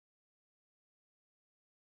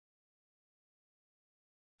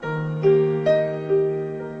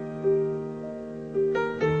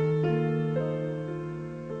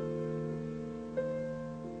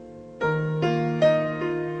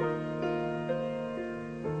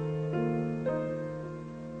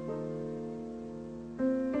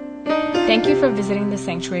Thank you for visiting the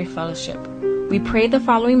Sanctuary Fellowship. We pray the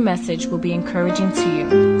following message will be encouraging to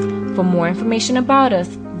you. For more information about us,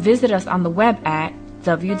 visit us on the web at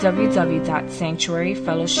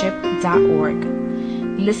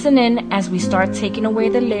www.sanctuaryfellowship.org. Listen in as we start taking away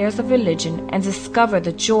the layers of religion and discover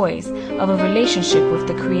the joys of a relationship with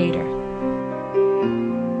the Creator.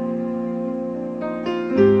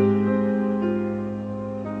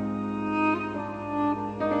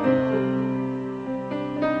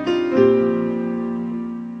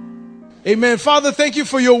 Amen. Father, thank you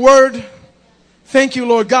for your word. Thank you,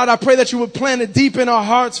 Lord God. I pray that you would plant it deep in our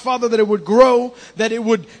hearts, Father, that it would grow, that it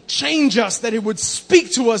would change us, that it would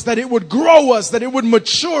speak to us, that it would grow us, that it would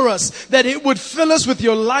mature us, that it would fill us with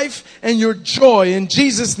your life and your joy. In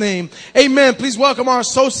Jesus' name, amen. Please welcome our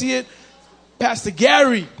associate, Pastor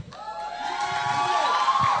Gary.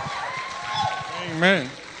 Amen.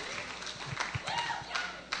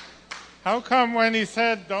 How come when he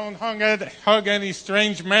said, don't hug any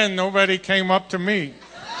strange men, nobody came up to me?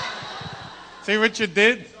 See what you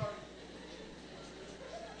did?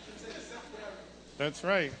 That's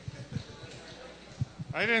right.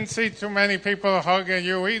 I didn't see too many people hugging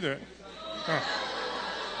you either. Huh.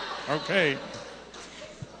 Okay.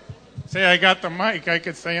 See, I got the mic. I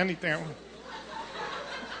could say anything.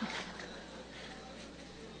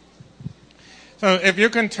 So if you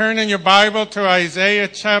can turn in your Bible to Isaiah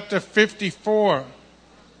chapter 54.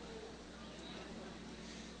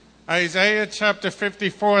 Isaiah chapter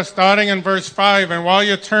 54, starting in verse 5. And while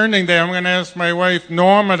you're turning there, I'm going to ask my wife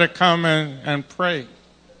Norma to come and pray.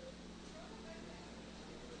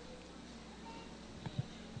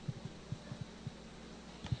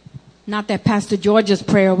 Not that Pastor George's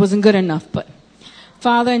prayer wasn't good enough, but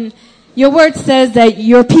Father, your word says that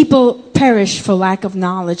your people perish for lack of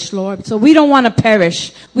knowledge, Lord. So we don't want to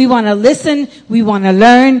perish. We want to listen, we want to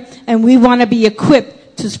learn, and we want to be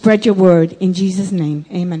equipped to spread your word. In Jesus' name,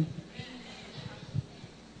 amen.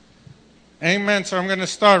 Amen. So I'm going to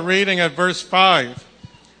start reading at verse 5.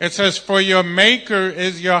 It says, for your maker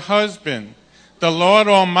is your husband. The Lord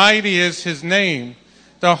Almighty is his name.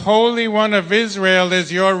 The Holy One of Israel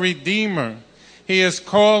is your Redeemer. He is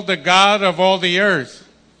called the God of all the earth.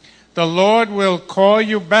 The Lord will call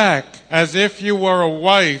you back as if you were a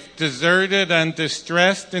wife deserted and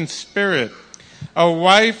distressed in spirit. A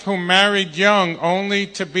wife who married young only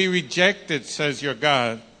to be rejected, says your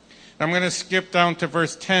God. I'm going to skip down to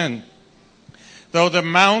verse 10. Though the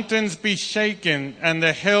mountains be shaken and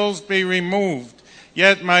the hills be removed,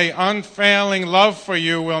 yet my unfailing love for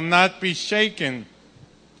you will not be shaken,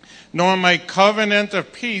 nor my covenant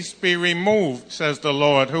of peace be removed, says the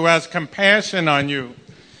Lord, who has compassion on you.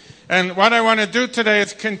 And what I want to do today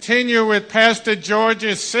is continue with Pastor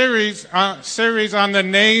George's series on the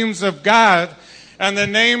names of God. And the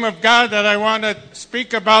name of God that I want to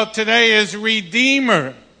speak about today is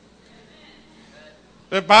Redeemer.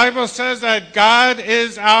 The Bible says that God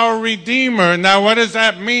is our Redeemer. Now, what does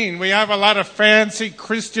that mean? We have a lot of fancy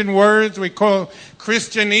Christian words we call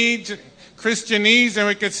Christianese, and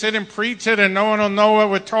we could sit and preach it and no one will know what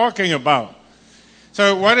we're talking about.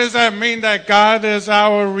 So what does that mean that God is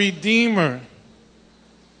our Redeemer?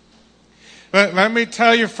 Let me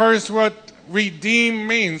tell you first what redeem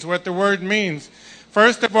means, what the word means.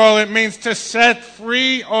 First of all, it means to set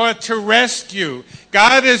free or to rescue.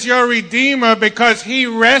 God is your Redeemer because he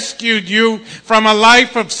rescued you from a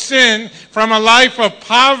life of sin, from a life of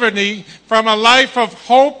poverty, from a life of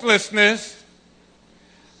hopelessness,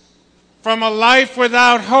 from a life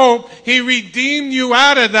without hope. He redeemed you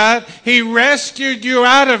out of that. He rescued you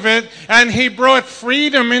out of it, and he brought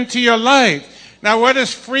freedom into your life. Now, what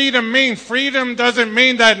does freedom mean? Freedom doesn't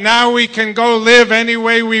mean that now we can go live any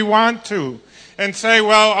way we want to and say,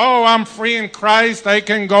 well, I'm free in Christ. I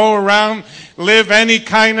can go around, live any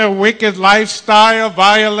kind of wicked lifestyle,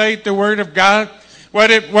 violate the word of God.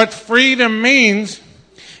 What freedom means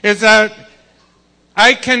is that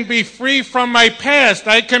I can be free from my past.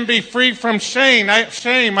 I can be free from shame.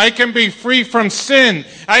 I can be free from sin.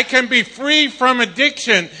 I can be free from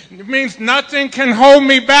addiction. It means nothing can hold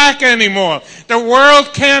me back anymore. The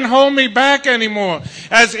world can't hold me back anymore.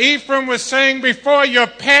 As Ephraim was saying before, your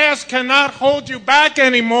past cannot hold you back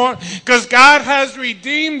anymore because God has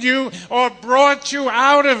redeemed you or brought you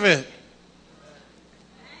out of it.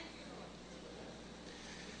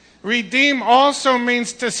 Redeem also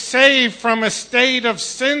means to save from a state of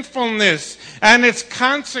sinfulness and its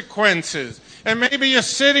consequences. And maybe you're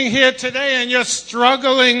sitting here today and you're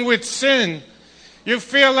struggling with sin. You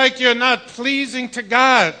feel like you're not pleasing to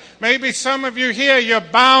God. Maybe some of you here, you're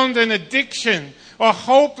bound in addiction or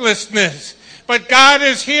hopelessness. But God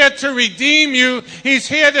is here to redeem you. He's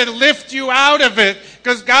here to lift you out of it,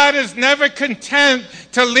 because God is never content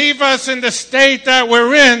to leave us in the state that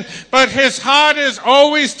we're in, but his heart is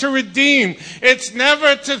always to redeem. It's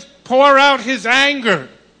never to pour out his anger.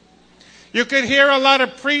 You could hear a lot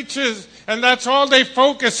of preachers, and that's all they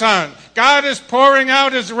focus on. God is pouring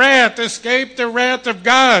out his wrath. Escape the wrath of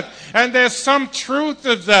God. And there's some truth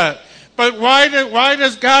of that. But why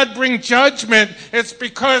does God bring judgment? It's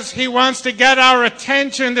because he wants to get our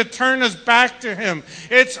attention, to turn us back to him.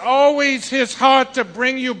 It's always his heart to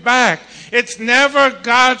bring you back. It's never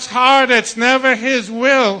God's heart. It's never his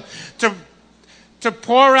will to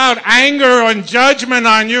pour out anger and judgment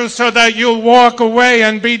on you so that you'll walk away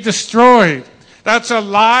and be destroyed. That's a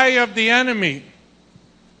lie of the enemy.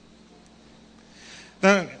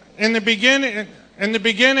 In the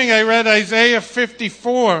beginning, I read Isaiah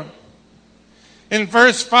 54. In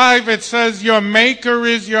verse 5, it says, your maker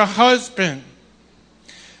is your husband.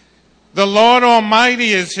 The Lord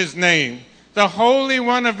Almighty is his name. The Holy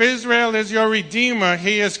One of Israel is your Redeemer.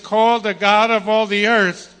 He is called the God of all the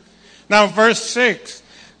earth. Now, verse 6,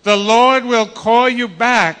 the Lord will call you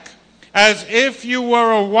back as if you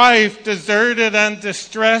were a wife deserted and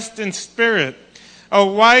distressed in spirit. A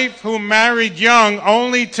wife who married young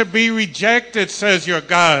only to be rejected, says your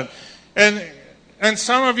God. And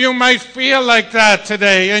some of you might feel like that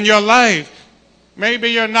today in your life. Maybe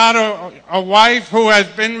you're not a wife who has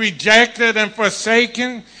been rejected and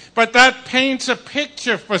forsaken, but that paints a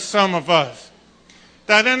picture for some of us.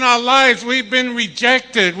 That in our lives we've been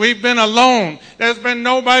rejected, we've been alone. There's been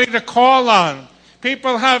nobody to call on.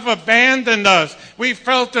 People have abandoned us. We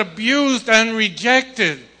felt abused and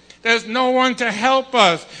rejected. There's no one to help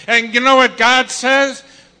us. And you know what God says?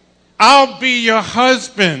 I'll be your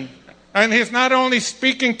husband. And he's not only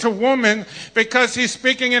speaking to women, because he's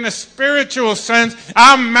speaking in a spiritual sense.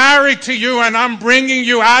 I'm married to you, and I'm bringing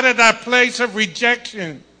you out of that place of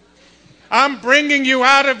rejection. I'm bringing you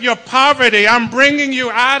out of your poverty. I'm bringing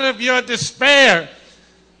you out of your despair.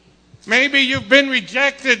 Maybe you've been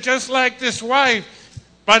rejected just like this wife,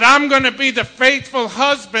 but I'm going to be the faithful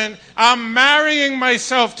husband. I'm marrying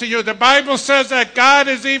myself to you. The Bible says that God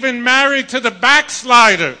is even married to the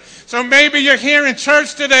backslider. So maybe you're here in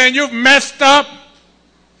church today and you've messed up.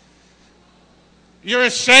 You're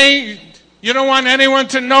ashamed. You don't want anyone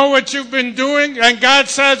to know what you've been doing. And God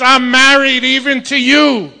says, I'm married even to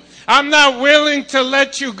you. I'm not willing to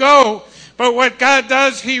let you go. But what God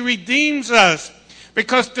does, he redeems us.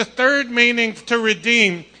 Because the third meaning to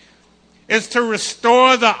redeem is to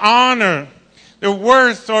restore the honor, the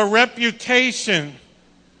worth or reputation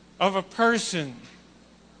of a person.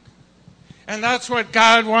 And that's what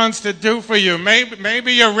God wants to do for you.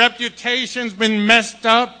 Maybe your reputation's been messed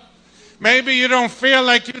up. Maybe you don't feel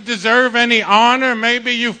like you deserve any honor.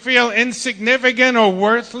 Maybe you feel insignificant or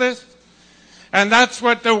worthless. And that's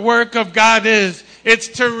what the work of God is. It's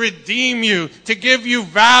to redeem you, to give you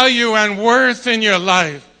value and worth in your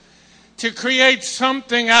life, to create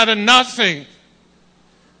something out of nothing,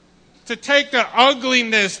 to take the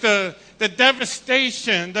ugliness, the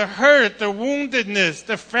devastation, the hurt, the woundedness,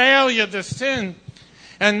 the failure, the sin,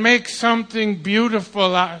 and make something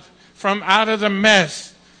beautiful from out of the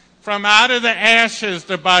mess, from out of the ashes,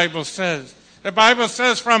 the Bible says. The Bible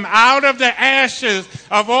says from out of the ashes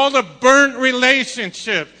of all the burnt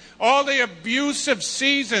relationships, all the abusive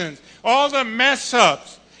seasons, all the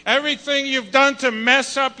mess-ups, everything you've done to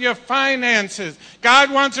mess up your finances,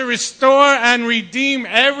 God wants to restore and redeem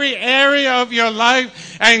every area of your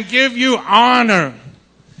life and give you honor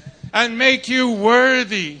and make you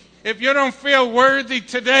worthy. If you don't feel worthy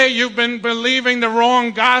today, you've been believing the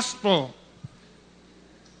wrong gospel.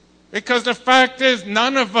 Because the fact is,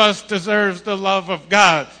 none of us deserves the love of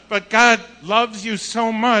God. But God loves you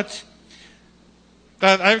so much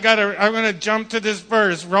that I'm going to jump to this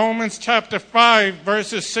verse, Romans chapter 5,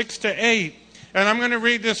 verses 6 to 8. And I'm going to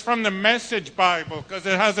read this from the Message Bible because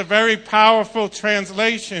it has a very powerful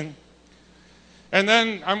translation. And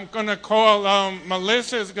then I'm going to call,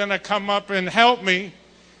 Melissa is going to come up and help me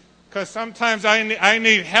because sometimes I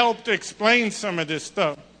need help to explain some of this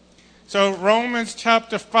stuff. So Romans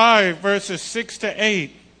chapter 5, verses 6 to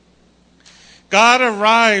 8. God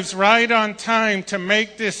arrives right on time to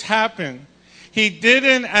make this happen. He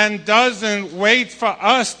didn't and doesn't wait for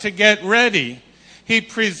us to get ready. He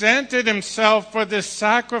presented himself for this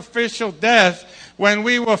sacrificial death when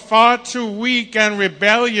we were far too weak and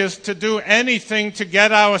rebellious to do anything to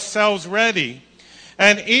get ourselves ready.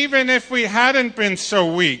 And even if we hadn't been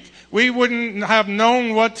so weak, we wouldn't have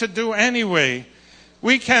known what to do anyway.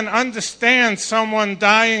 We can understand someone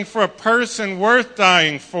dying for a person worth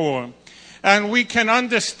dying for. And we can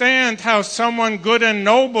understand how someone good and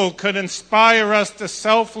noble could inspire us to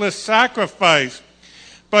selfless sacrifice.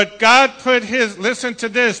 But God put listen to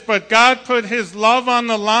this, but God put his love on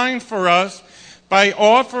the line for us by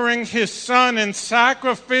offering his son in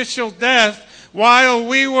sacrificial death while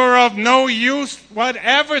we were of no use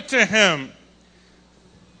whatever to him.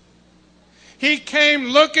 He came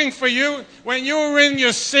looking for you when you were in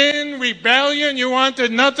your sin, rebellion, you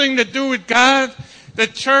wanted nothing to do with God. The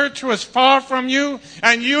church was far from you,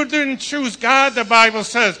 and you didn't choose God, the Bible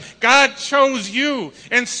says. God chose you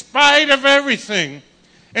in spite of everything.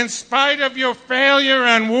 In spite of your failure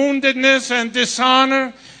and woundedness and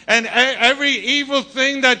dishonor and every evil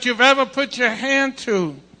thing that you've ever put your hand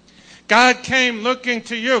to. God came looking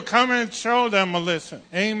to you. Come and show them, Melissa.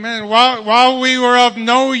 Amen. While we were of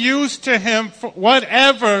no use to him, for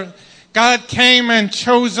whatever, God came and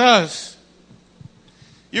chose us.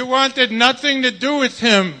 You wanted nothing to do with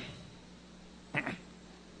him.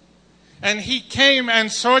 And he came and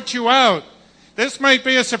sought you out. This might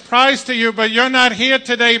be a surprise to you, but you're not here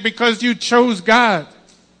today because you chose God.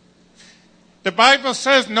 The Bible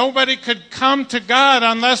says nobody could come to God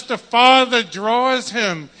unless the Father draws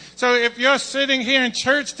him. So if you're sitting here in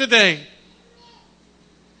church today,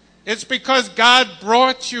 it's because God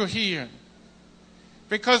brought you here.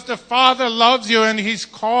 Because the Father loves you and he's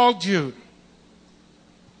called you.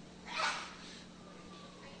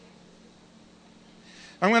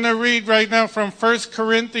 I'm going to read right now from 1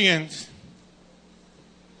 Corinthians.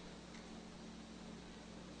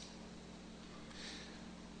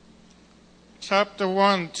 Chapter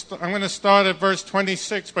 1. I'm going to start at verse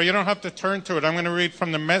 26, but you don't have to turn to it. I'm going to read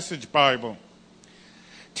from the Message Bible.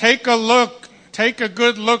 Take a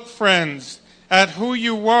good look, friends, at who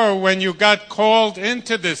you were when you got called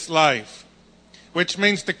into this life, which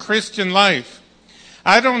means the Christian life.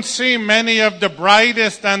 I don't see many of the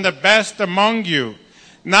brightest and the best among you.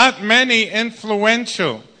 Not many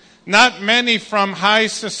influential, not many from high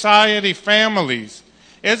society families.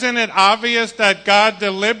 Isn't it obvious that God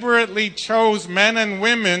deliberately chose men and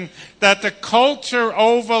women that the culture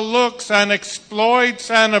overlooks and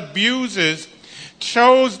exploits and abuses,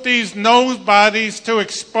 chose these nobodies to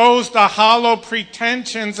expose the hollow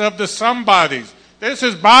pretensions of the somebodies? This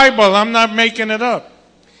is Bible, I'm not making it up.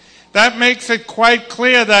 That makes it quite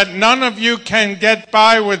clear that none of you can get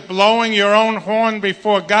by with blowing your own horn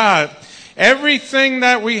before God. Everything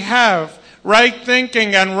that we have, right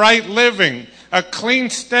thinking and right living, a clean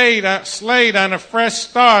slate and a fresh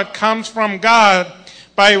start comes from God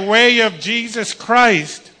by way of Jesus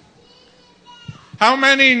Christ. How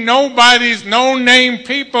many nobodies, no-name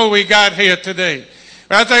people we got here today?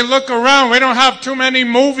 As I look around, we don't have too many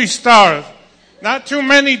movie stars, not too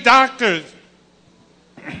many doctors.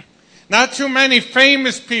 Not too many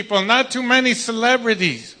famous people, not too many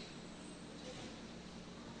celebrities.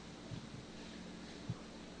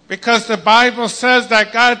 Because the Bible says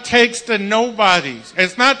that God takes the nobodies.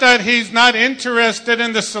 It's not that he's not interested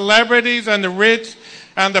in the celebrities and the rich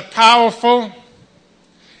and the powerful.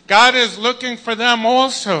 God is looking for them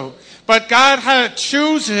also. But God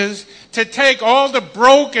chooses to take all the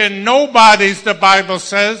broken nobodies, the Bible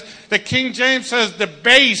says. The King James says the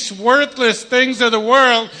base, worthless things of the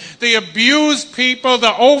world, the abused people,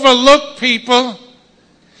 the overlooked people.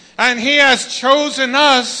 And he has chosen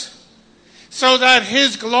us so that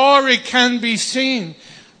his glory can be seen.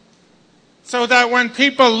 So that when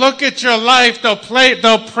people look at your life, they'll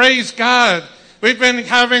praise God. We've been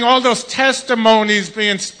having all those testimonies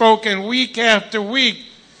being spoken week after week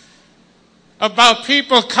about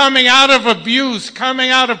people coming out of abuse, coming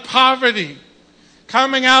out of poverty,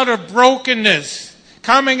 coming out of brokenness,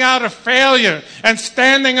 coming out of failure, and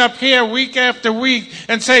standing up here week after week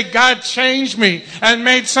and say, God changed me and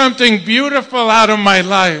made something beautiful out of my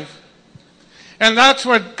life. And that's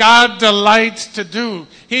what God delights to do.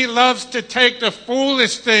 He loves to take the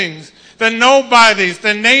foolish things, the nobodies,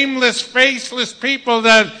 the nameless, faceless people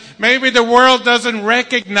that maybe the world doesn't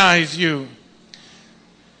recognize you.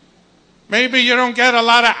 Maybe you don't get a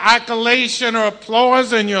lot of accolation or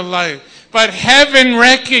applause in your life. But heaven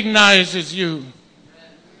recognizes you.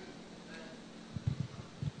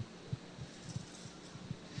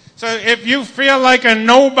 So if you feel like a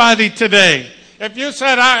nobody today, if you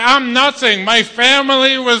said, I'm nothing, my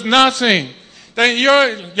family was nothing, then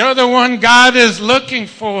you're the one God is looking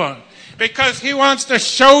for. Because he wants to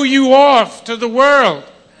show you off to the world.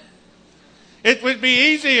 It would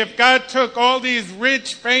be easy if God took all these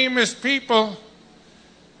rich, famous people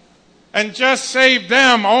and just saved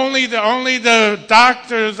them, only the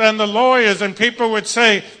doctors and the lawyers, and people would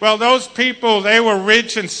say, well, those people, they were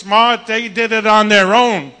rich and smart, they did it on their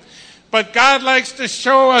own. But God likes to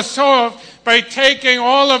show us off by taking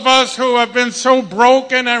all of us who have been so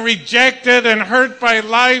broken and rejected and hurt by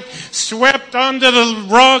life, swept under the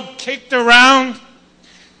rug, kicked around,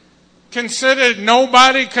 considered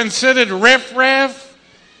nobody, considered riffraff.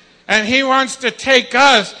 And he wants to take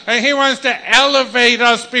us, and he wants to elevate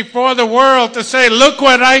us before the world to say, look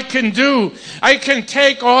what I can do. I can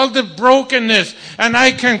take all the brokenness, and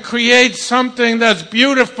I can create something that's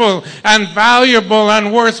beautiful and valuable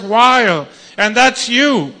and worthwhile. And that's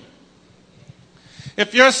you.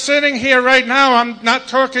 If you're sitting here right now, I'm not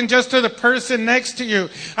talking just to the person next to you.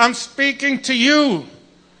 I'm speaking to you.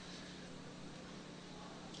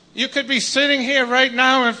 You could be sitting here right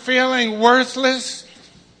now and feeling worthless,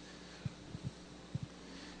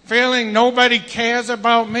 feeling nobody cares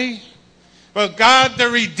about me. Well, God the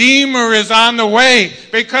Redeemer is on the way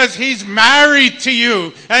because he's married to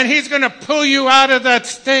you and he's going to pull you out of that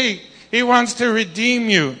state. He wants to redeem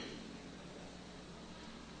you.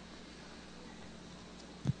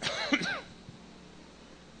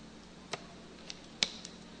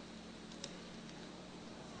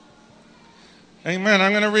 Amen.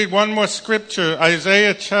 I'm going to read one more scripture,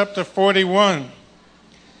 Isaiah chapter 41.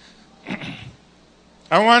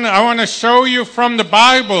 I want to show you from the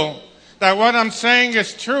Bible that what I'm saying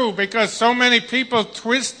is true, because so many people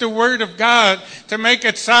twist the word of God to make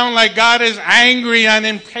it sound like God is angry and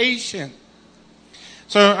impatient.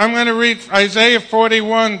 So I'm going to read Isaiah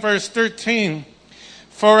 41 verse 13.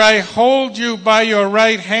 For I hold you by your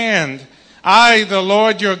right hand, I, the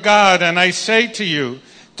Lord your God, and I say to you,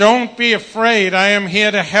 don't be afraid, I am here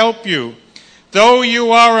to help you. Though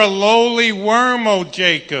you are a lowly worm, O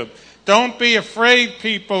Jacob, don't be afraid,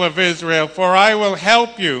 people of Israel, for I will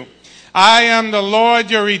help you. I am the Lord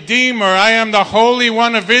your Redeemer. I am the Holy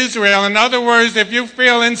One of Israel. In other words, if you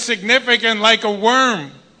feel insignificant like a worm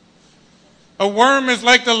is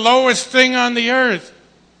like the lowest thing on the earth.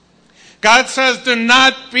 God says, do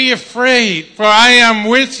not be afraid, for I am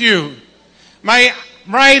with you. My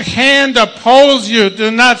right hand upholds you.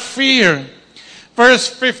 Do not fear. Verse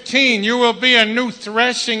 15, you will be a new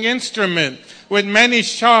threshing instrument with many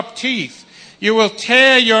sharp teeth. You will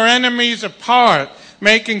tear your enemies apart,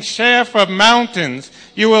 making chaff of mountains.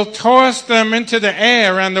 You will toss them into the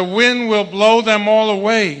air, and the wind will blow them all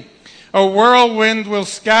away. A whirlwind will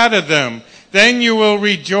scatter them. Then you will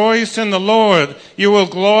rejoice in the Lord. You will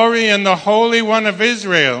glory in the Holy One of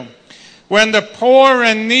Israel. When the poor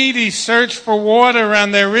and needy search for water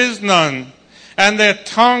and there is none, and their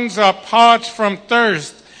tongues are parched from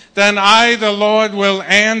thirst, then I, the Lord, will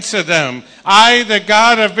answer them. I, the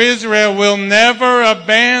God of Israel, will never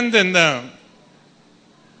abandon them.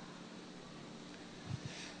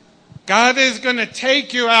 God is going to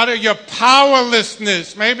take you out of your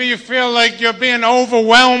powerlessness. Maybe you feel like you're being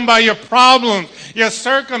overwhelmed by your problems, your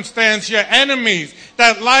circumstance, your enemies,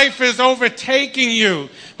 that life is overtaking you.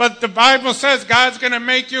 But the Bible says God's going to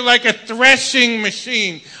make you like a threshing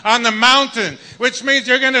machine on the mountain, which means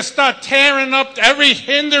you're going to start tearing up every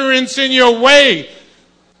hindrance in your way.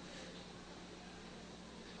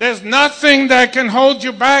 There's nothing that can hold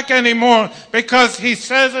you back anymore, because he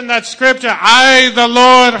says in that scripture, I, the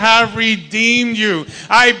Lord, have redeemed you.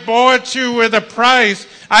 I bought you with a price.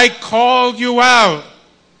 I called you out.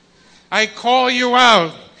 I call you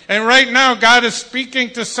out. And right now, God is speaking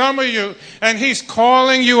to some of you, and he's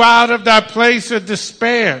calling you out of that place of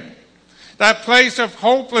despair, that place of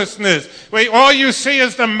hopelessness, where all you see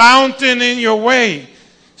is the mountain in your way.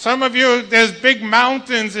 Some of you, there's big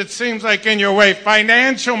mountains, it seems like, in your way.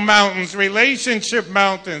 Financial mountains, relationship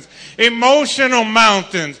mountains, emotional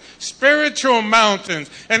mountains, spiritual mountains.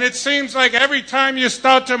 And it seems like every time you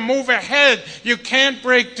start to move ahead, you can't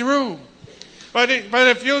break through. But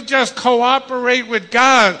if you'll just cooperate with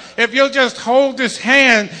God, if you'll just hold his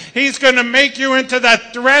hand, he's going to make you into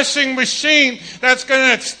that threshing machine that's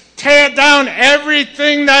going to tear down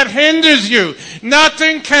everything that hinders you.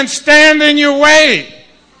 Nothing can stand in your way.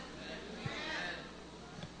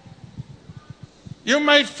 You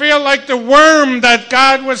might feel like the worm that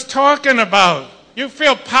God was talking about. You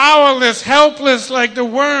feel powerless, helpless like the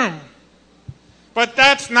worm. But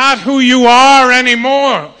that's not who you are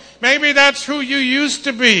anymore. Maybe that's who you used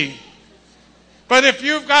to be. But if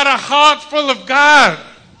you've got a heart full of God,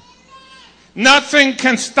 nothing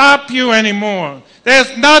can stop you anymore.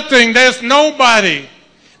 There's nothing, there's nobody.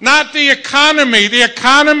 Not the economy. The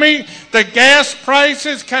economy, the gas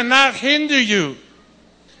prices cannot hinder you.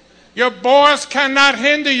 Your boss cannot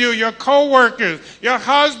hinder you, your co-workers, your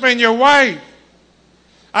husband, your wife.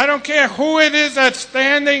 I don't care who it is that's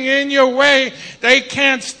standing in your way, they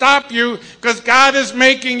can't stop you, because God is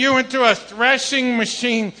making you into a threshing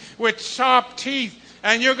machine with sharp teeth,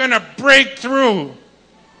 and you're going to break through.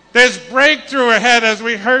 There's breakthrough ahead, as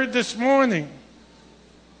we heard this morning.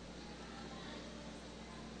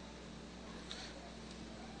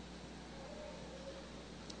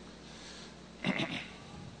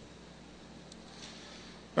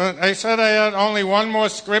 I said I had only one more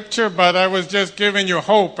scripture, but I was just giving you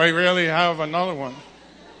hope. I really have another one.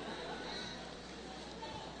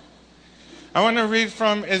 I want to read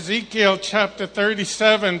from Ezekiel chapter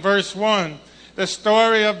 37, verse 1, the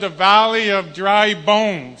story of the valley of dry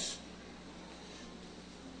bones.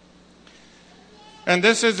 And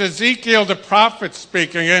this is Ezekiel the prophet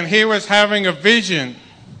speaking, and he was having a vision.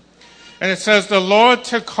 And it says, "The Lord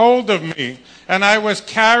took hold of me, and I was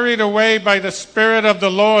carried away by the Spirit of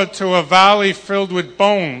the Lord to a valley filled with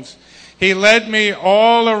bones. He led me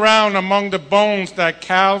all around among the bones that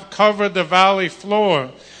covered the valley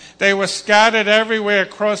floor. They were scattered everywhere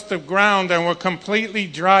across the ground and were completely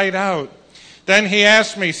dried out. Then he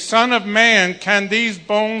asked me, 'Son of man, can these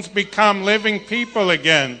bones become living people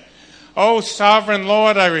again?' 'O sovereign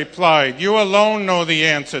Lord,' I replied, 'you alone know the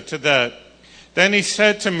answer to that.' Then he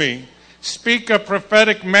said to me, 'Speak a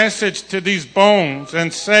prophetic message to these bones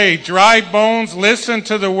and say, dry bones, listen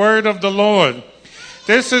to the word of the Lord.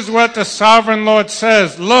 This is what the sovereign Lord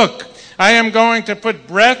says. Look, I am going to put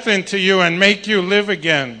breath into you and make you live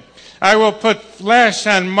again. I will put flesh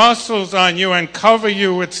and muscles on you and cover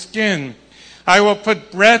you with skin. I will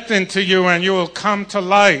put breath into you and you will come to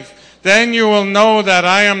life. Then you will know that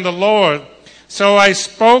I am the Lord.' So I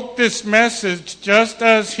spoke this message just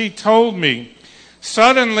as he told me.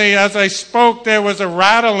 Suddenly, as I spoke, there was a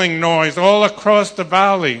rattling noise all across the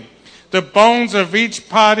valley. The bones of each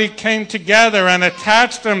party came together and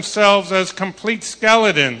attached themselves as complete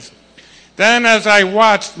skeletons. Then, as I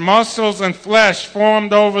watched, muscles and flesh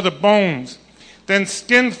formed over the bones. Then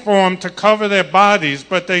skin formed to cover their bodies,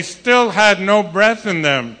 but they still had no breath in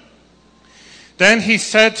them. Then he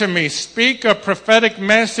said to me, 'Speak a prophetic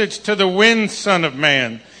message to the wind, Son of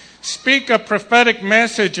man. Speak a prophetic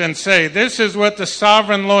message and say, this is what the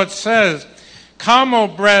sovereign Lord says. Come, O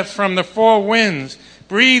breath from the four winds.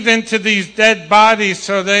 Breathe into these dead bodies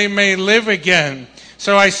so they may live again.'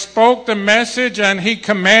 So I spoke the message and he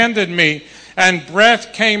commanded me, and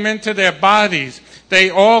breath came into their bodies.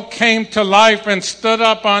 They all came to life and stood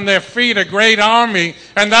up on their feet, a great army.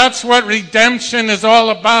 And that's what redemption is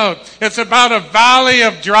all about. It's about a valley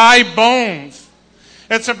of dry bones.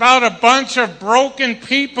 It's about a bunch of broken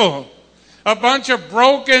people, a bunch of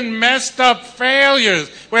broken, messed up failures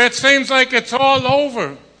where it seems like it's all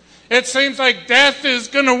over. It seems like death is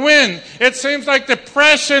going to win. It seems like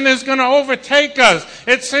depression is going to overtake us.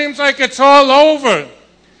 It seems like it's all over.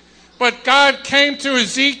 But God came to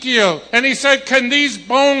Ezekiel and he said, can these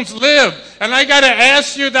bones live? And I got to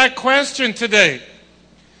ask you that question today.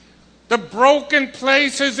 The broken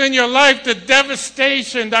places in your life, the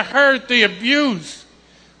devastation, the hurt, the abuse,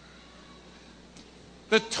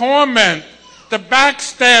 the torment, the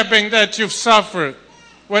backstabbing that you've suffered,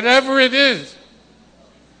 whatever it is.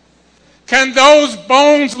 Can those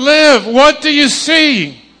bones live? What do you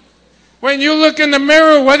see? When you look in the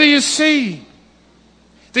mirror, what do you see?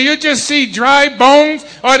 Do you just see dry bones?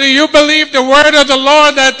 Or do you believe the word of the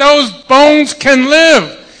Lord that those bones can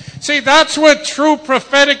live? See, that's what true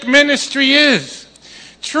prophetic ministry is.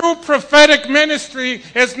 True prophetic ministry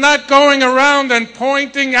is not going around and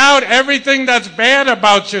pointing out everything that's bad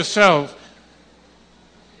about yourself.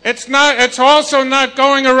 It's also not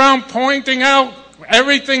going around pointing out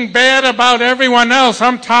everything bad about everyone else.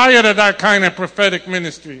 I'm tired of that kind of prophetic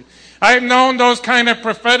ministry. I've known those kind of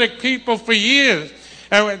prophetic people for years.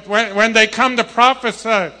 And when they come to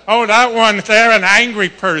prophesy, oh, that one, they're an angry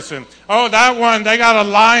person. Oh, that one, they got a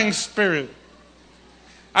lying spirit.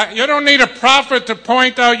 You don't need a prophet to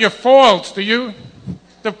point out your faults, do you?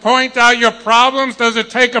 To point out your problems? Does it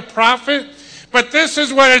take a prophet? But this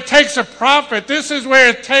is where it takes a prophet. This is where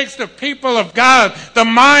it takes the people of God, the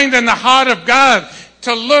mind and the heart of God,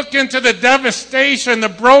 to look into the devastation, the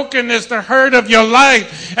brokenness, the hurt of your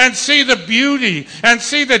life, and see the beauty, and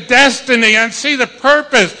see the destiny, and see the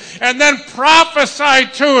purpose, and then prophesy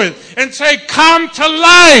to it, and say, come to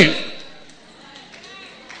life.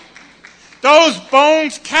 Those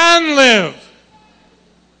bones can live.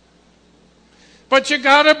 But you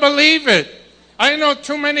gotta believe it. I know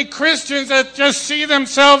too many Christians that just see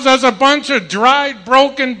themselves as a bunch of dried,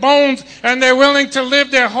 broken bones, and they're willing to live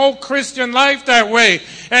their whole Christian life that way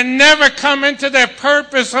and never come into their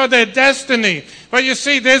purpose or their destiny. But you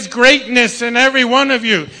see, there's greatness in every one of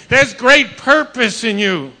you. There's great purpose in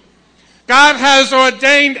you. God has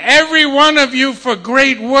ordained every one of you for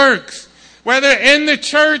great works, whether in the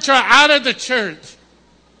church or out of the church.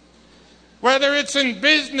 Whether it's in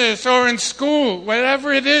business or in school,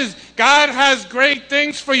 whatever it is, God has great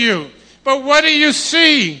things for you. But what do you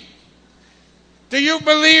see? Do you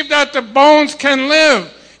believe that the bones can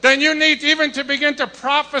live? Then you need even to begin to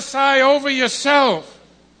prophesy over yourself.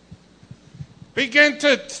 Begin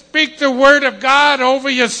to speak the word of God over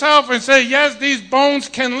yourself and say, yes, these bones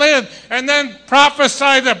can live. And then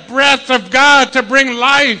prophesy the breath of God to bring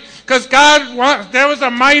life. Because there was a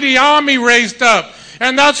mighty army raised up.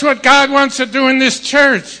 And that's what God wants to do in this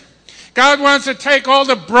church. God wants to take all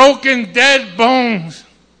the broken, dead bones.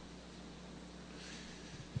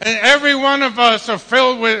 And every one of us are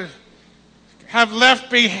filled with, have left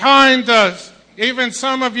behind us, even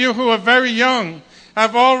some of you who are very young,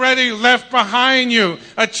 have already left behind you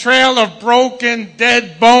a trail of broken,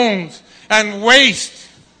 dead bones and waste.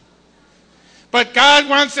 But God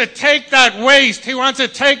wants to take that waste. He wants to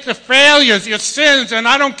take the failures, your sins, and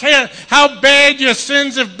I don't care how bad your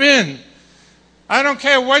sins have been. I don't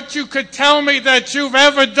care what you could tell me that you've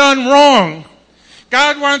ever done wrong.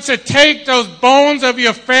 God wants to take those bones of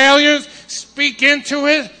your failures, speak into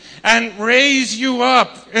it, and raise you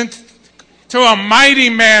up into a mighty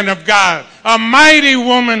man of God, a mighty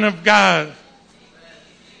woman of God.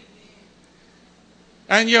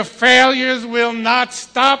 And your failures will not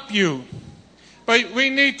stop you. But we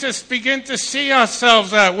need to begin to see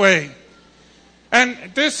ourselves that way. And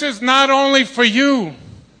this is not only for you,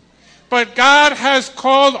 but God has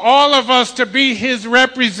called all of us to be His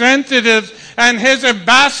representatives and His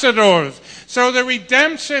ambassadors. So the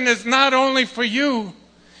redemption is not only for you,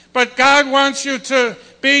 but God wants you to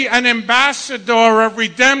be an ambassador of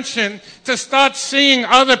redemption, to start seeing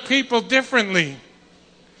other people differently.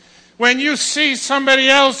 When you see somebody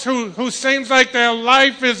else who seems like their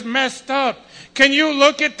life is messed up, can you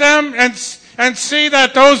look at them and see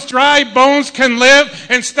that those dry bones can live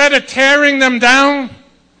instead of tearing them down?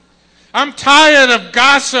 I'm tired of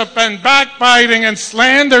gossip and backbiting and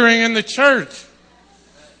slandering in the church.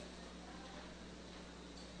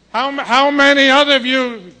 How many other of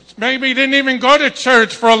you maybe didn't even go to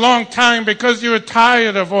church for a long time because you were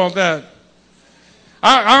tired of all that?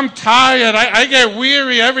 I'm tired. I get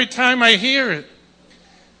weary every time I hear it.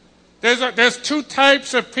 There's two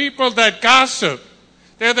types of people that gossip.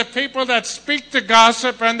 They're the people that speak the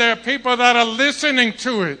gossip, and there are people that are listening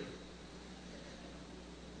to it.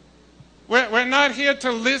 We're not here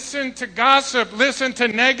to listen to gossip, listen to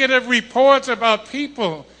negative reports about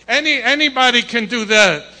people. Anybody can do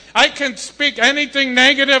that. I can speak anything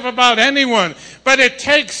negative about anyone, but it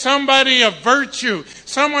takes somebody of virtue,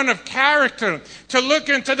 someone of character, to look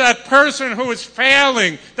into that person who is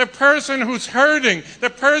failing, the person who's hurting, the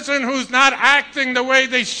person who's not acting the way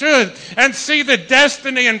they should, and see the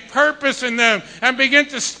destiny and purpose in them and begin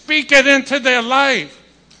to speak it into their life.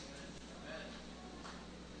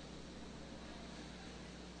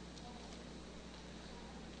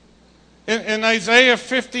 In Isaiah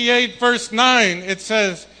 58, verse 9, it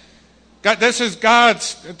says, this is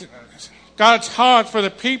God's heart for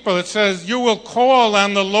the people. It says, you will call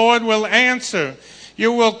and the Lord will answer.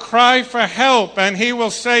 You will cry for help and He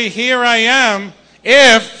will say, here I am,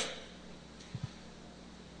 if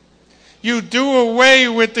you do away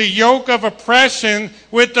with the yoke of oppression,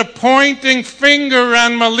 with the pointing finger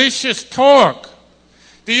and malicious talk.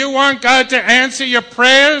 Do you want God to answer your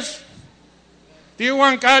prayers? Do you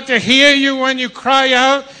want God to hear you when you cry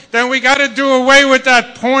out? Then we got to do away with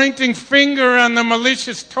that pointing finger and the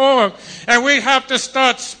malicious talk. And we have to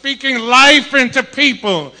start speaking life into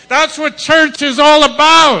people. That's what church is all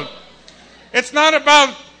about. It's not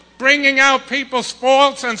about bringing out people's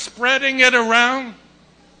faults and spreading it around.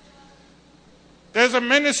 There's a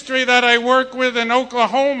ministry that I work with in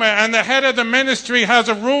Oklahoma, and the head of the ministry has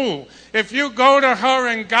a rule. If you go to her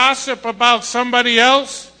and gossip about somebody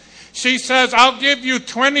else, she says, I'll give you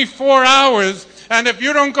 24 hours, and if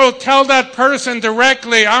you don't go tell that person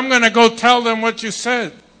directly, I'm going to go tell them what you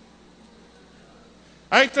said.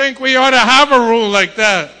 I think we ought to have a rule like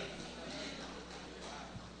that.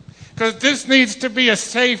 Because this needs to be a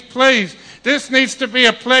safe place. This needs to be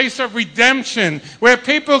a place of redemption where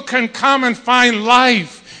people can come and find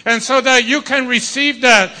life. And so that you can receive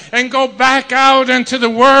that and go back out into the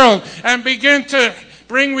world and begin to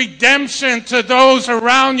bring redemption to those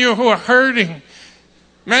around you who are hurting.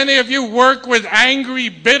 Many of you work with angry,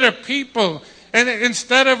 bitter people. And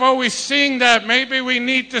instead of always seeing that, maybe we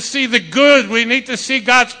need to see the good. We need to see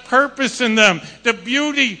God's purpose in them, the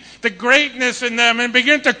beauty, the greatness in them, and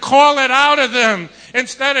begin to call it out of them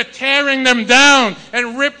instead of tearing them down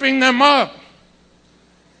and ripping them up.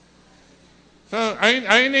 So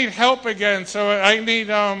I need help again. So I need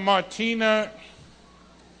Martina.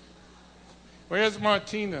 Where's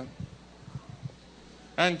Martina?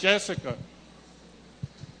 and Jessica.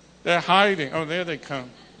 They're hiding. Oh, there they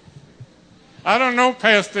come. I don't know,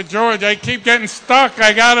 Pastor George. I keep getting stuck.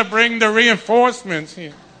 I got to bring the reinforcements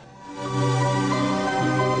here.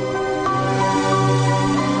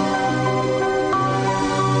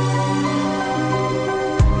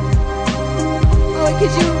 Oh,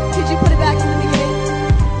 could you put it back to the beginning?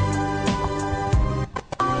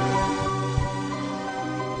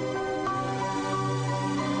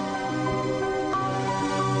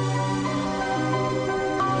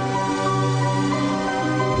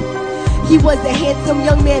 He was a handsome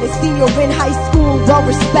young man, a senior in high school,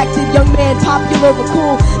 well-respected young man, popular but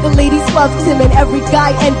cool. The ladies loved him and every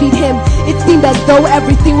guy envied him. It seemed as though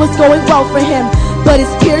everything was going well for him. But his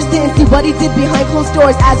peers didn't see what he did behind closed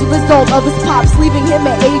doors as a result of his pops leaving him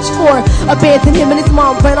at age 4. Abandoned him and his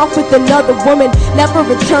mom ran off with another woman. Never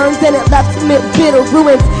returned and it left him in bitter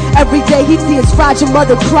ruins. Every day he'd see his fragile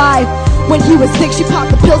mother cry. When he was sick, she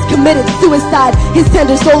popped the pills, committed suicide. His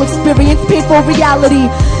tender soul experienced painful reality.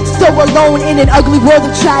 So alone in an ugly world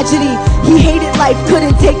of tragedy. He hated life,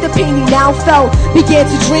 couldn't take the pain he now felt. Began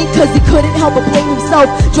to drink cause he couldn't help but blame himself.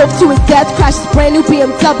 Drove to his death, crashed his brand new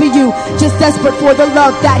BMW. Just desperate for the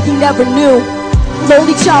love that he never knew.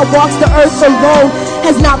 Lonely child walks the earth alone.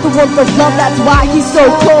 Has not the warmth of love, that's why he's so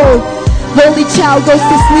cold. Lonely child goes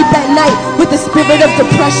to sleep at night with the spirit of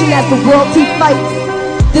depression as the world he fights.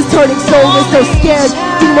 This hurting soul is so scared.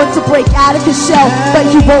 He wants to break out of his shell, but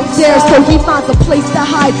he won't dare. So he finds a place to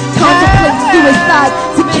hide, contemplates suicide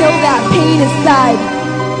to kill that pain inside.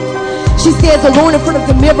 She stands alone in front of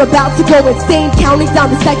the mirror, about to go insane, counting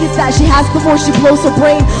down the seconds that she has before she blows her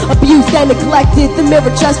brain. Abused and neglected, the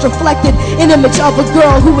mirror just reflected an image of a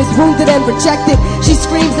girl who was wounded and rejected. She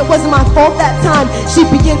screams, it wasn't my fault that time. She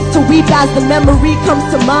begins to weep as the memory comes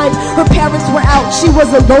to mind. Her parents were out, she was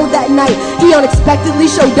alone that night. He unexpectedly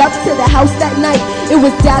showed up to the house that night. It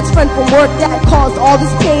was Dad's friend from work that caused all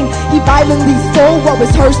this pain. He violently stole what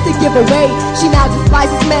was hers to give away. She now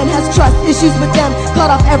despises men, has trust issues with them,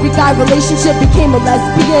 cut off every guy relationship, became a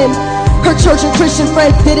lesbian. Her church and Christian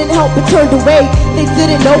friends didn't help but turned away. They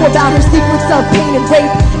didn't know about her secrets of pain and rape.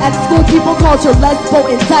 At school people called her lesbo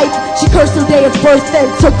and dyke. She cursed her day of birth and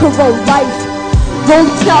took her own life.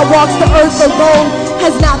 Lonely child walks the earth alone,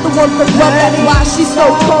 has not the warmth of love, that's why she's so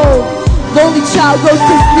cold. Lonely child goes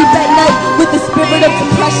to sleep at night with the spirit of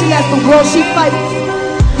depression as the world she fights.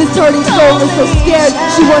 This hurting soul is so scared.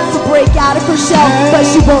 She wants to break out of her shell, but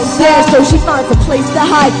she won't dare. So she finds a place to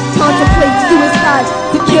hide, contemplates suicide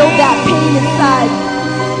to kill that pain inside.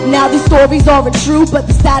 Now these stories aren't true, but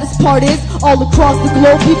the saddest part is all across the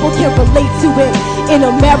globe people can relate to it. In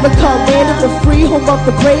America, land of the free, home of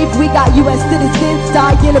the brave, we got U.S. citizens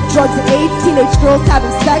dying of drugs and AIDS, teenage girls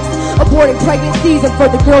having sex, aborting pregnancies, and for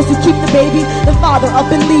the girls who keep the baby, the father up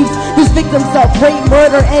and leaves. There's victims of rape,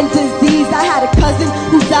 murder, and disease. I had a cousin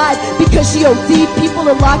who died because she OD'd. People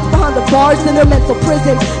are locked behind the bars in their mental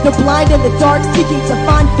prison. They're blind in the dark, seeking to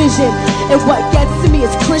find vision. And what gets to me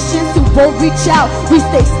is Christians who won't reach out. We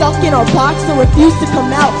stay stuck in our box and refuse to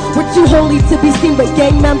come out. We're too holy to be seen with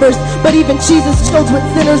gang members, but even Jesus chilled with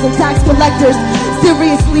sinners and tax collectors.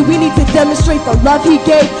 Seriously, we need to demonstrate the love he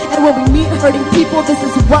gave, and when we meet hurting people, this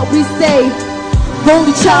is what we say.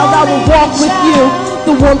 Lonely child, I will walk with you.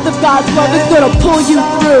 The warmth of God's love is gonna pull you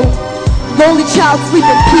through. Lonely child, sleep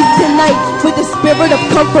in peace tonight. With the spirit of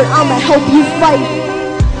comfort, I'ma help you fight.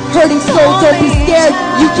 Hurting soul, don't be scared.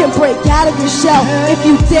 You can break out of your shell if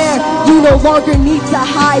you dare. You no longer need to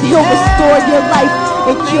hide. He'll restore your life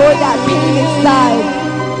and cure that pain inside.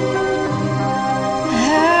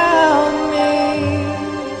 Help me.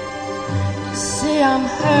 See, I'm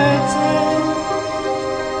hurting,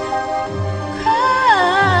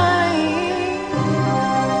 crying.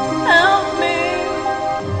 Help me.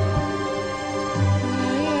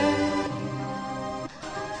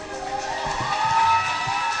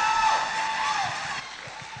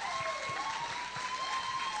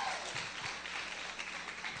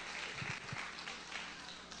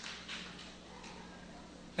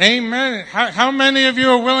 Amen. How many of you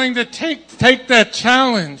are willing to take that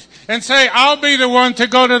challenge and say, I'll be the one to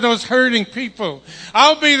go to those hurting people.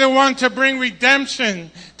 I'll be the one to bring redemption,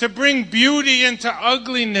 to bring beauty into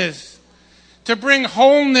ugliness, to bring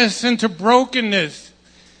wholeness into brokenness.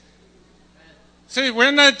 See,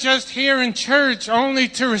 we're not just here in church only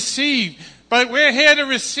to receive, but we're here to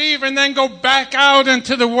receive and then go back out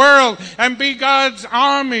into the world and be God's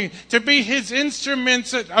army, to be his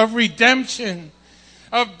instruments of redemption,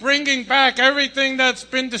 of bringing back everything that's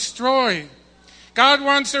been destroyed. God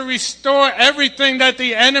wants to restore everything that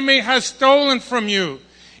the enemy has stolen from you.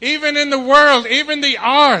 Even in the world, even the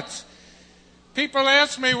arts. People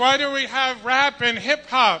ask me, why do we have rap and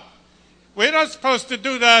hip-hop? We're not supposed to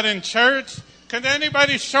do that in church. Can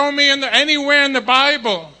anybody show me anywhere in the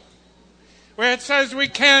Bible where it says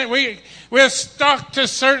we're stuck to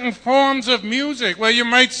certain forms of music? Well, you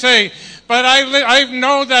might say, but I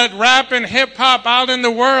know that rap and hip-hop out in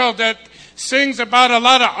the world that sings about a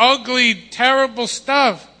lot of ugly, terrible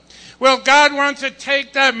stuff. Well, God wants to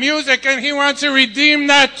take that music and He wants to redeem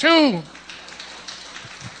that too.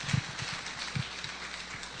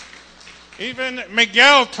 Even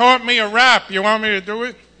Miguel taught me a rap. You want me to do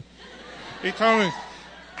it? He told me,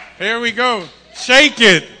 here we go. Shake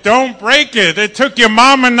it, don't break it. It took your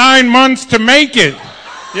mama 9 months to make it.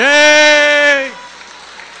 Yay!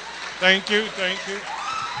 Thank you.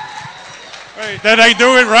 Wait, did I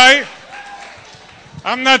do it right?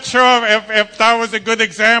 I'm not sure if that was a good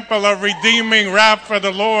example of redeeming rap for the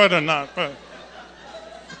Lord or not, but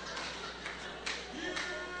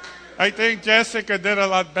I think Jessica did a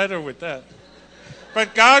lot better with that.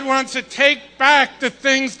 But God wants to take back the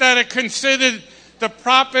things that are considered the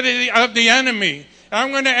property of the enemy.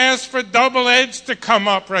 I'm going to ask for Double Edge to come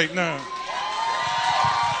up right now.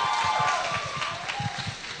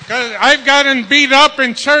 Because I've gotten beat up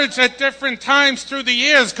in church at different times through the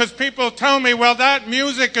years because people tell me, well, that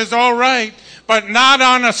music is all right, but not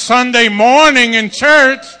on a Sunday morning in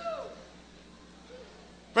church.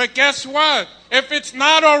 But guess what? If it's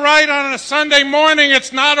not all right on a Sunday morning,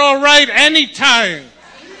 it's not all right anytime.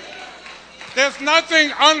 There's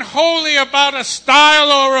nothing unholy about a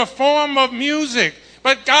style or a form of music.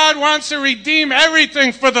 But God wants to redeem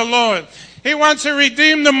everything for the Lord. He wants to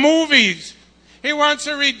redeem the movies. He wants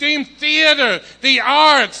to redeem theater, the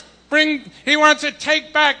arts. He wants to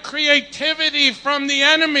take back creativity from the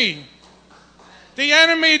enemy. The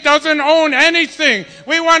enemy doesn't own anything.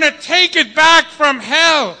 We want to take it back from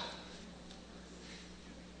hell.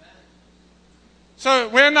 So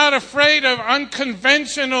we're not afraid of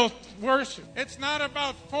unconventional worship. It's not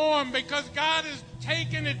about form because God has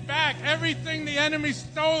taken it back, everything the enemy's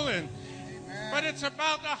stolen. But it's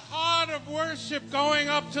about the heart of worship going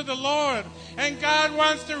up to the Lord. And God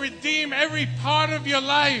wants to redeem every part of your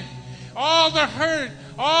life. All the hurt,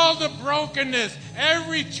 all the brokenness,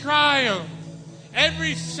 every trial,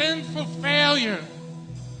 every sinful failure.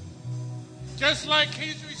 Just like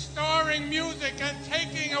He's restoring music and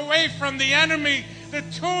taking away from the enemy the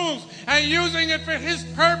tools and using it for His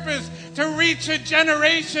purpose to reach a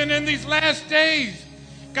generation in these last days.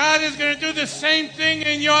 God is going to do the same thing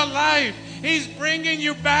in your life. He's bringing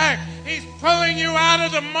you back. He's pulling you out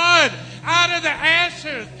of the mud, out of the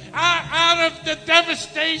ashes, out of the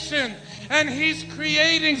devastation. And He's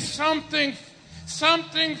creating something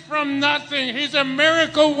from nothing. He's a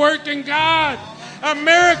miracle working God. A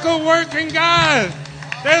miracle working God.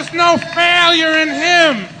 There's no failure in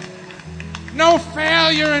Him. No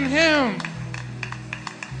failure in Him.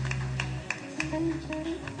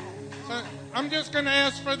 So I'm just going to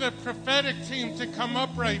ask for the prophetic team to come up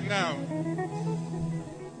right now.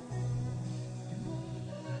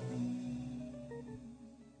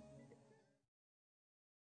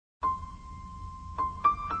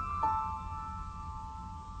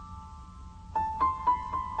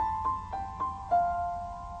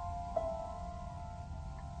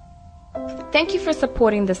 Thank you for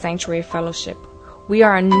supporting the Sanctuary Fellowship. We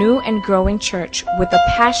are a new and growing church with a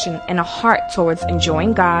passion and a heart towards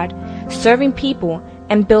enjoying God, serving people,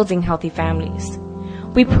 and building healthy families.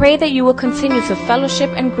 We pray that you will continue to fellowship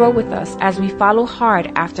and grow with us as we follow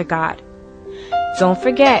hard after God. Don't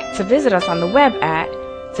forget to visit us on the web at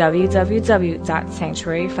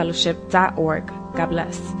www.sanctuaryfellowship.org. God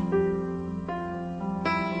bless.